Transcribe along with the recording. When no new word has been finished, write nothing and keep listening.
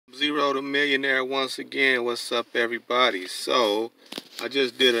Zero to Millionaire once again. What's up, everybody? So, I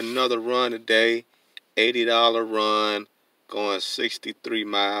just did another run today. $80 run, going 63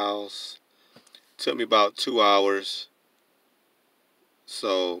 miles. Took me about 2 hours.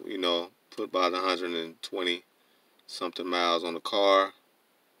 So, put about 120 something miles on the car.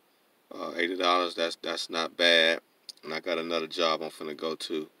 $80, that's not bad. And I got another job I'm finna go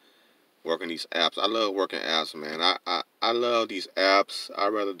to. Working these apps. I love working apps, man. I love these apps. I'd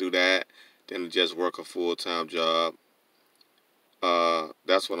rather do that than to just work a full-time job.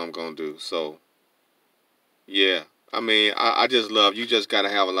 That's what I'm gonna do. So, yeah. I mean, I just love, you just gotta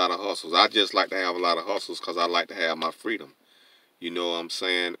have a lot of hustles. I just like to have a lot of hustles because I like to have my freedom. You know what I'm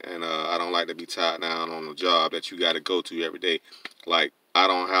saying? And I don't like to be tied down on a job that you gotta go to every day. Like, I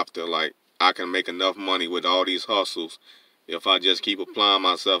don't have to, like, I can make enough money with all these hustles if I just keep applying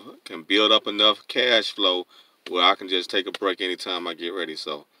myself, can build up enough cash flow where I can just take a break anytime I get ready.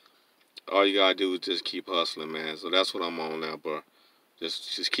 So all you gotta do is just keep hustling, man. So that's what I'm on now, bro.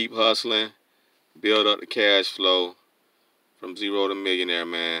 Just keep hustling, build up the cash flow from zero to millionaire,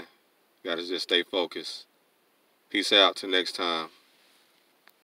 man. You gotta just stay focused. Peace out till next time.